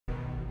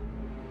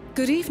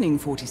Good evening,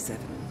 47.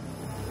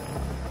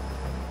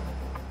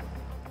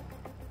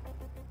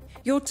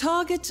 Your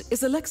target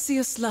is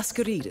Alexius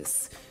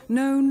Lascaridis,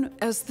 known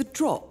as the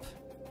Drop.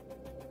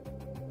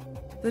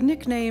 The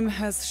nickname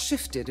has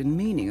shifted in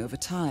meaning over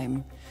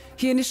time.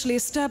 He initially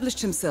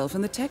established himself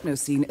in the techno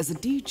scene as a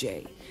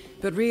DJ,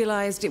 but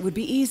realized it would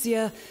be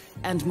easier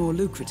and more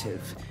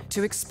lucrative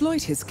to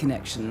exploit his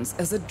connections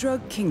as a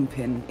drug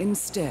kingpin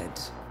instead.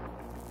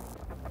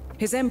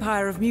 His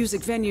empire of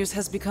music venues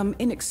has become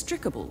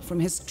inextricable from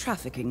his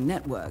trafficking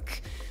network.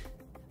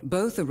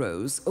 Both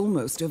arose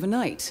almost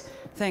overnight,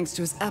 thanks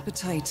to his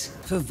appetite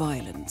for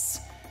violence.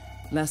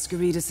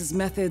 Lascaridis'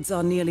 methods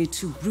are nearly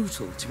too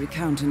brutal to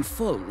recount in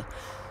full.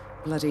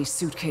 Bloody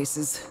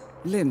suitcases,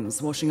 limbs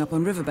washing up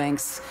on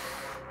riverbanks,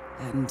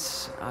 and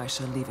I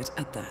shall leave it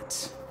at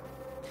that.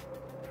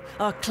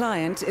 Our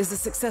client is a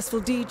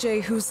successful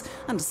DJ who's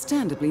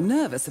understandably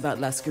nervous about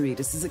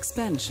Lascaridis'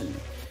 expansion.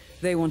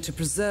 They want to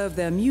preserve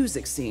their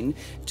music scene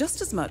just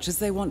as much as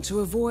they want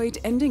to avoid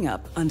ending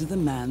up under the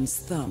man's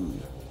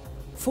thumb.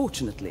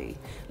 Fortunately,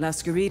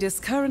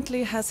 Lascaridis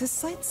currently has his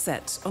sights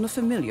set on a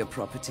familiar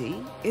property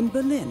in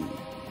Berlin.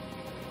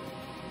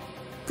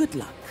 Good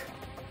luck.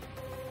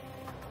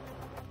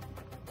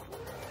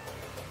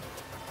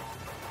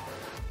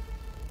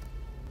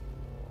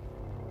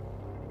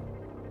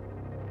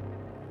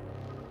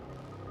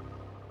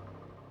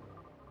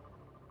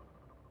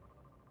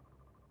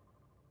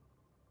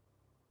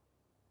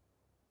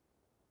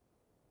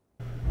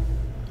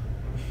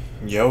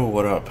 Yo,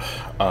 what up?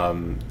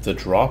 The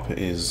Drop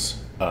is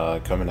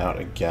coming out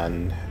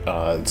again.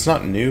 It's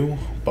not new,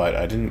 but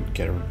I didn't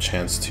get a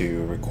chance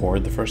to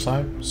record the first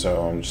time,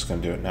 so I'm just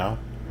gonna do it now.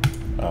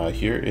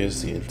 Here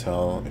is the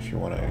intel. If you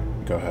want to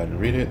go ahead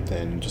and read it,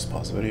 then just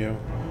pause the video.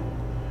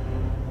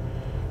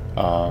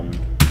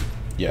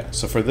 Yeah,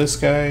 so for this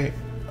guy,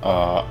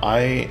 I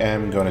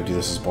am going to do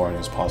this as boring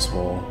as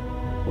possible,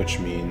 which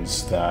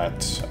means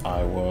that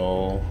I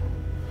will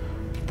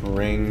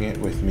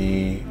bring with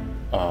me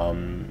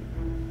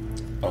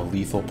a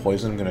lethal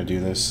poison. I'm going to do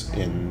this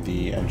in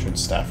the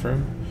entrance staff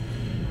room.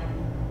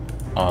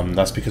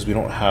 That's because we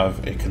don't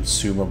have a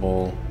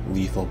consumable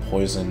lethal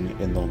poison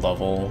in the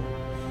level,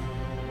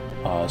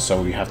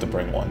 so we have to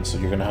bring one. So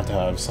you're going to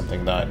have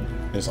something that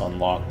is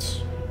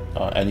unlocked.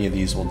 Any of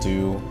these will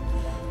do.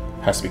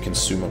 Has to be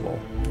consumable,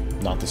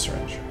 not the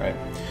syringe, right?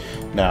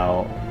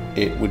 Now,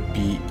 it would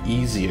be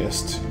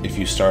easiest if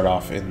you start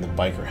off in the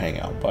biker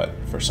hangout, but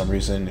for some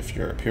reason, if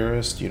you're a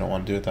purist, you don't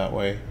want to do it that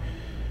way.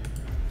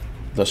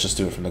 Let's just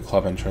do it from the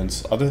club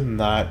entrance. Other than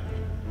that,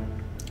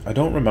 I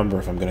don't remember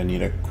if I'm going to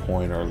need a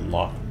coin or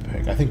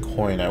lockpick. I think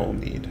coin I will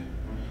need.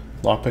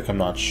 Lockpick I'm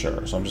not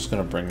sure, so I'm just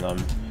going to bring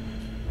them.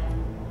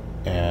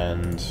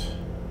 And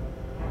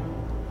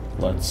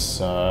let's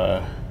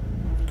go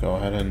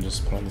ahead and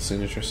just put on the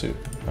signature suit.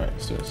 Alright,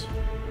 let's do this.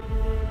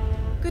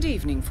 Good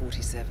evening,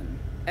 47,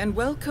 and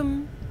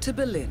welcome to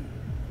Berlin.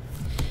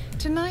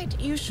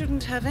 Tonight, you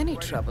shouldn't have any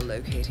trouble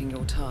locating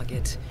your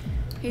target.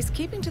 He's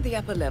keeping to the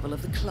upper level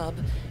of the club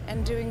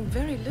and doing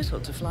very little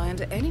to fly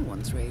under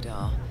anyone's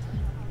radar.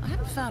 I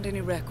haven't found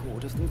any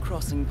record of them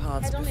crossing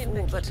paths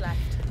before, but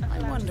I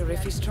wonder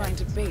if he's trying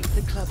to bait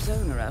the club's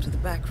owner out of the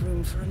back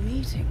room for a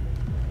meeting.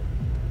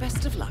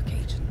 Best of luck,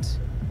 Agent.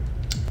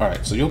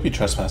 Alright, so you'll be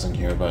trespassing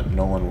here, but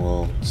no one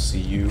will see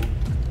you.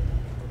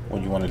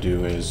 What you want to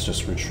do is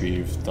just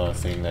retrieve the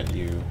thing that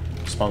you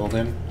smuggled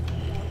in.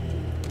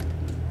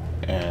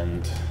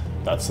 And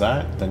that's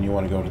that. Then you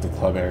want to go to the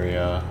club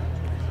area.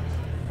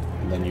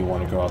 And then you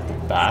want to go out the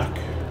back.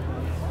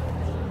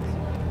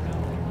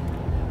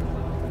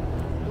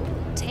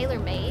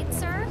 Tailor-made,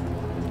 sir?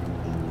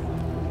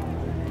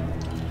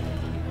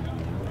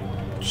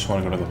 Just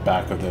want to go to the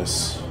back of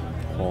this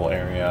whole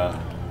area.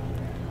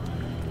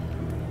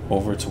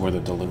 Over to where the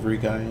delivery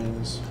guy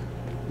is.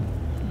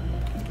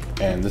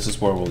 And this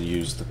is where we'll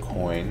use the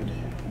coin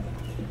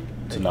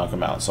to knock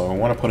him out. So I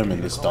want to put him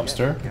in this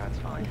dumpster.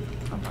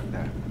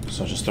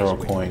 So just throw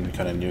a coin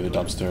kind of near the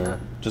dumpster.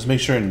 Just make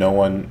sure no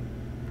one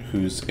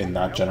who's in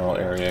that general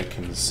area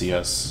can see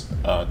us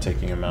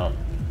taking him out.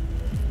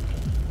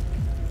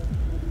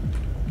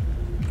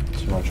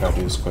 So you want to try to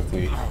do this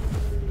quickly.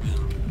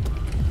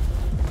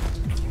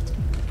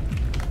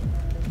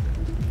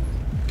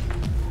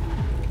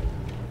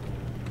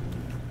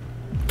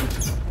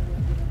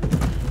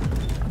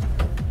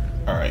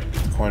 Alright,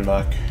 coin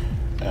back.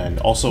 And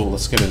also,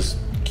 let's get his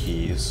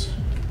keys.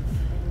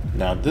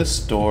 Now this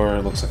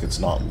door looks like it's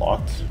not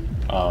locked.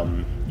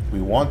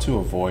 We want to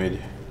avoid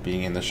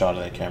being in the shot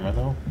of the camera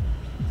though.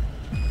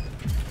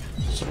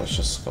 So let's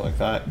just go like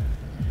that.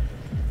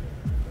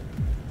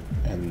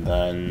 And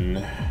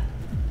then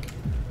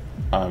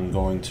I'm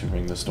going to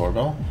ring this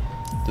doorbell.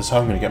 This is how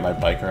I'm going to get my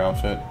biker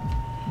outfit.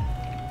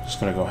 Just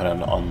going to go ahead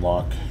and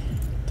unlock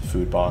the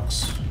food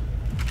box.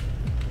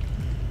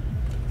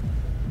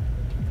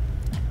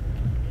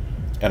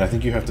 And I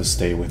think you have to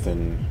stay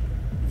within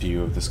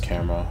view of this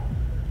camera.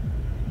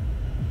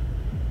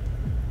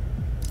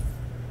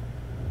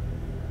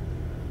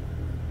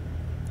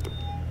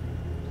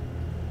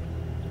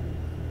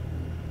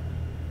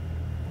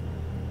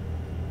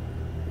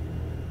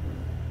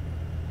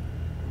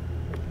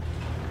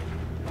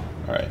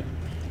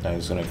 Now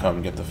he's gonna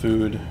come get the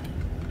food.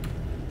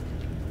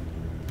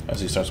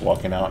 As he starts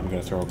walking out, I'm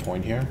gonna throw a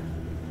coin here.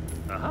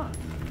 Uh-huh.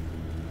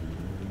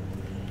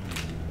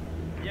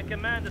 Yeah,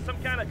 Command, there's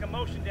some kind of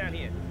commotion down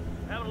here.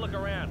 Have a look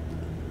around.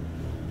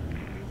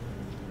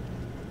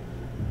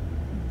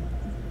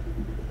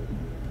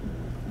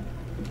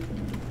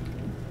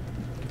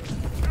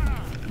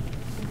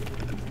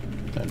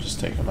 Then just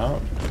take him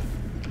out.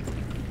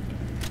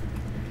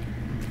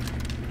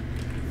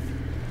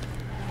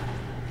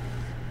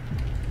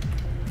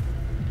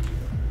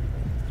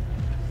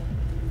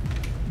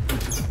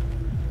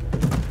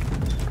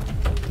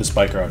 This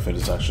biker outfit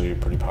is actually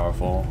pretty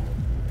powerful.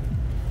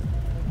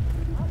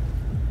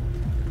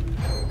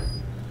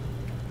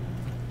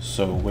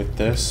 So with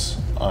this,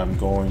 I'm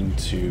going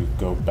to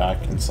go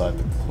back inside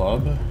the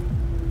club.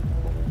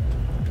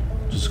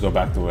 Just go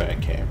back the way I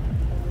came.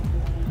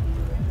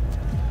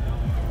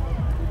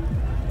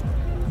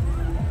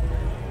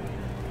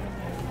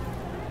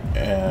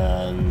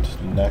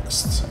 And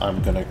next,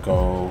 I'm gonna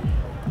go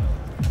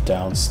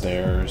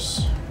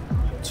downstairs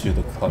to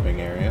the clubbing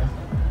area.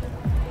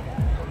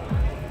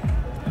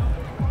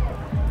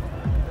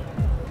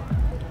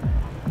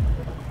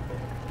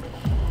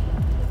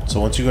 So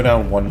once you go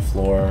down one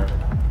floor,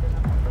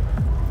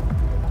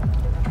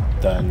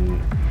 then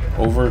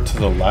over to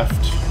the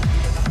left,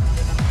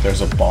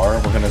 there's a bar.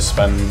 We're gonna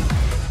spend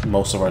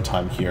most of our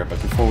time here, but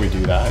before we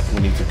do that, we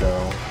need to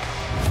go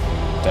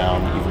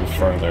down even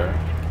further.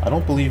 I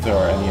don't believe there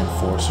are any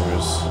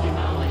enforcers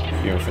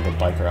here for the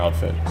biker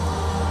outfit.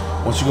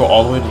 Once you go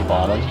all the way to the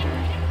bottom,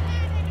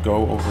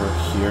 go over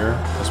here,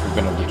 because we're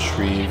gonna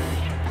retrieve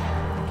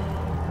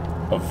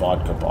a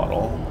vodka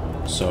bottle.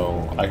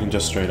 So I can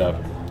just straight up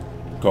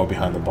go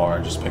behind the bar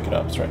and just pick it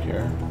up. It's right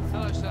here.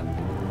 Hello, sir.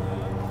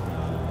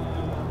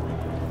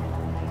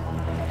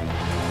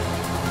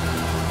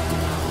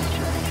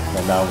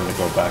 And now we're gonna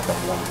go back up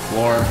one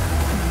floor.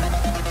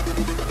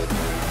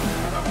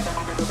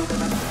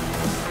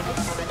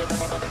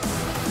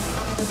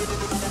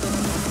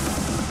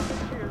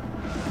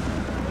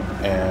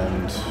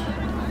 And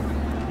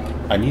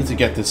I need to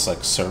get this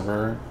like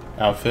server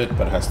outfit,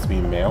 but it has to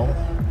be male.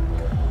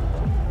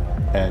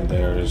 And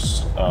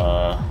there's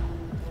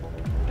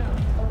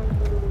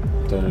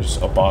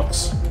a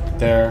box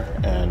there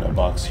and a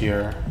box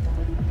here.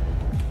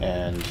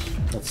 And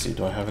let's see,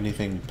 do I have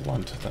anything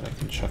blunt that I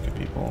can chuck at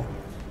people?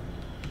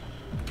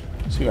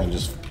 Let's see if I can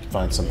just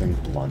find something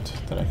blunt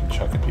that I can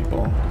chuck at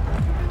people.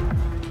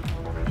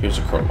 Here's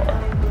a crowbar.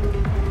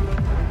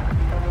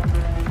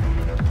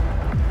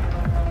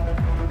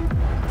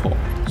 Cool.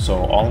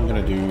 So all I'm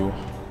gonna do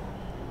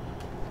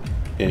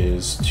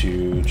is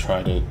to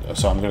try to,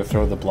 so I'm gonna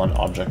throw the blunt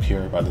object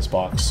here by this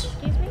box.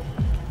 Excuse me?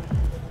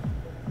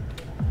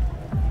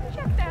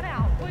 Check that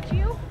out, would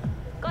you?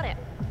 Got it.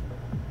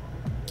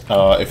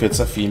 If it's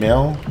a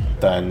female,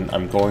 then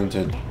I'm going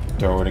to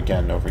throw it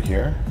again over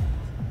here.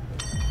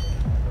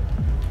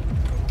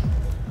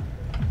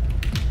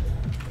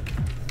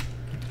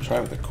 Try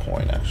with a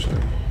coin,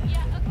 actually.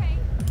 Yeah, okay.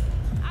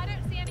 I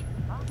don't see any...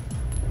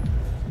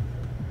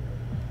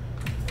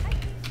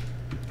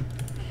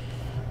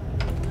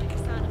 Like the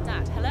sound of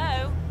that.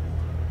 Hello?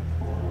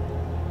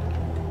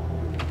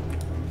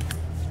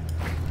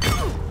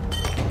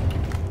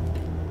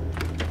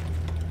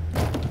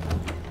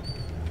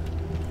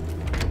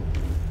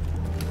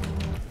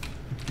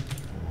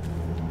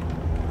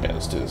 Okay,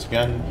 let's do this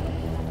again.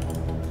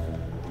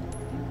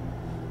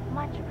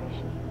 Much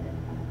appreciated.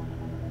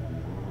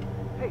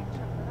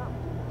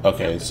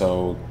 Okay,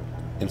 so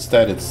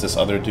instead it's this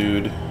other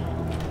dude.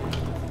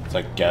 It's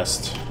like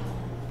guest.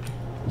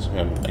 So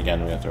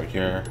again, we have to throw it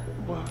here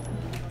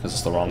because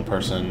it's the wrong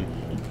person.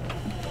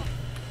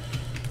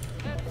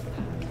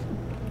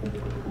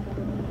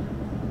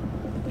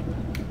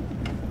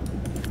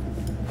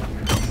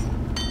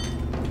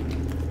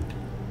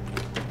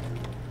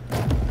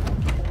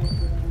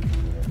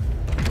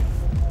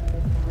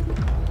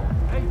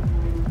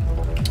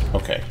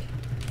 Okay,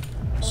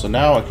 so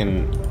now I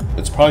can,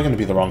 it's probably going to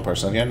be the wrong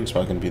person again, it's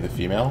probably going to be the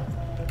female,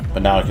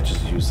 but now I could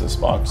just use this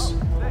box,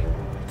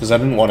 because I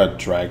didn't want to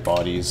drag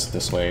bodies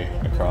this way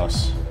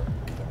across.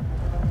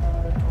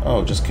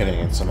 Oh, just kidding,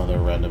 it's some other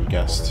random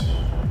guest.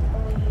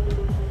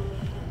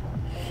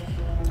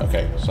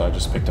 Okay, so I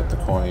just picked up the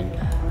coin.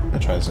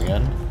 Let's try this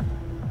again.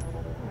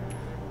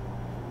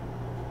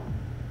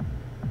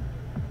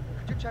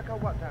 Could you check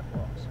out what that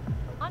was?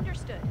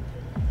 Understood.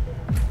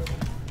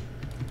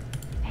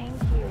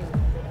 Thank you.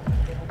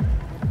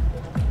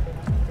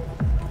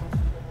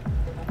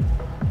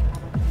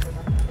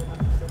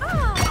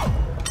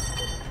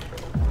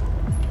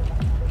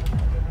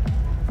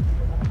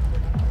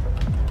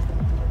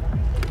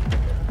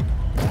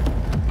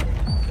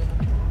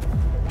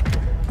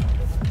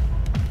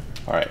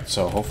 Alright,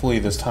 so hopefully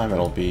this time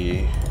it'll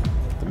be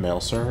the male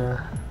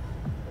server.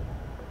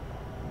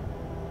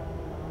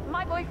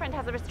 My boyfriend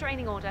has a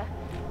restraining order.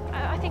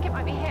 I think it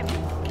might be him.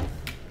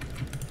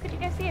 Could you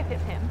go see if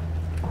it's him?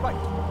 Right.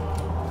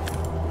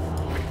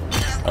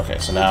 Okay,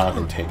 so now I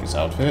can take his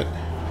outfit.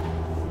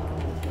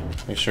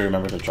 Make sure you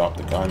remember to drop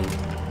the gun.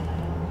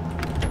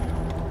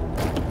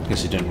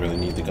 Guess you didn't really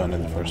need the gun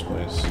in the first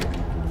place.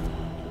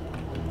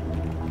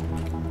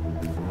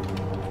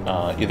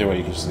 Either way,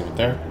 you can just leave it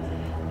there.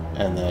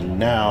 And then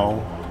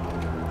now,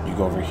 you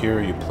go over here,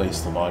 you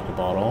place the vodka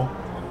bottle,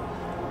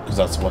 because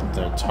that's what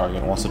the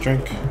target wants to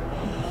drink.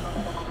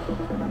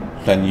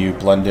 Then you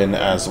blend in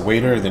as a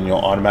waiter, then you'll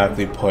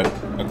automatically put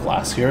a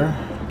glass here.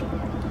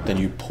 Then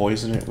you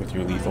poison it with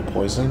your lethal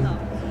poison.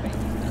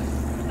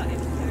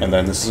 And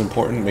then this is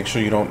important, make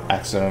sure you don't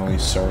accidentally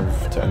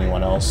serve to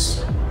anyone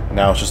else.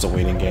 Now it's just a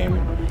waiting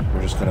game.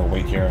 We're just gonna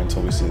wait here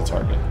until we see the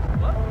target.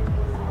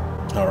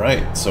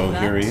 Alright, so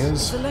here he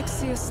is.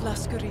 Alexius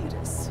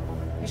Lascaridis.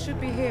 He should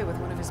be here with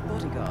one of his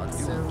bodyguards,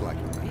 so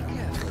be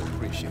careful.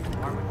 Appreciate it.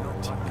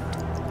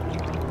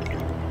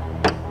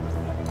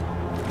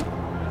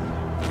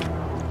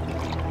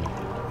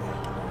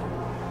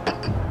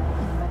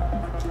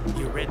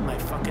 You read my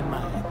fucking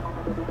mind.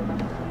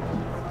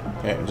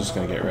 Okay, I'm just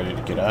gonna get ready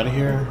to get out of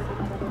here.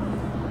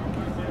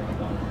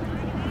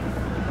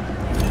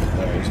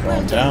 There he's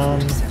going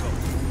down.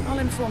 I'll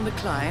inform the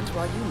client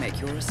while you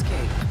make your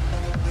escape.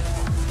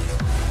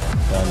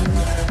 Then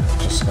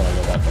just gonna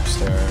go back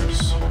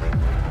upstairs.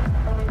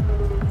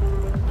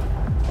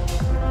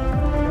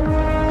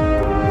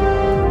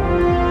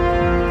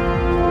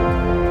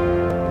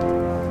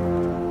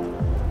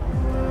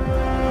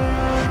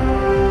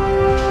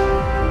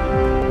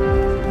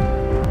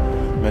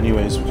 Many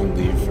ways we can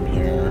leave from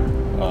here.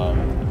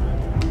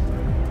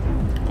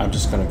 I'm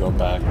just gonna go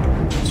back to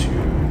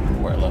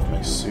where I left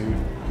my suit.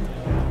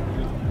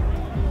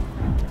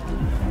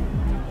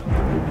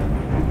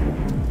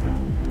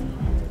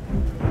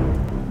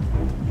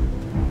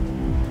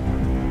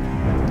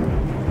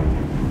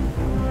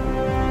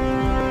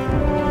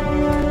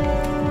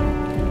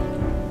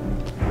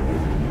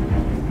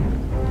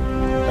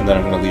 And then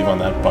I'm gonna leave on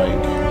that bike.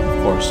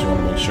 Of course, you want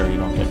to make sure you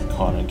don't get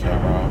caught on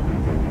camera.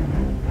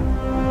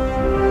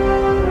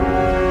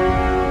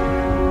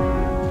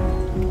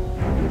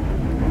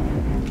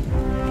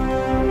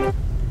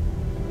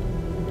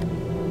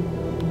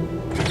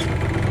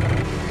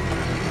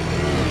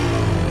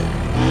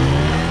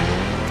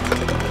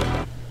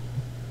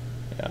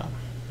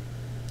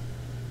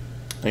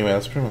 Anyway,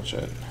 that's pretty much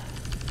it.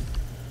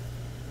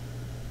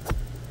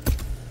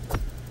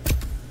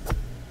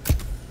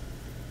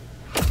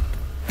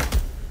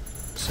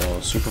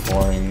 So, super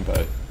boring,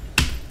 but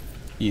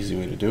easy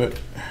way to do it.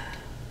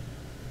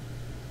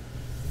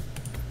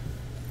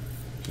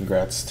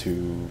 Congrats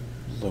to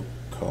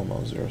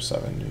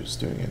Locomo07 who's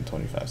doing it in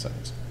 25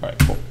 seconds. Alright,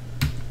 cool.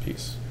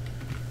 Peace.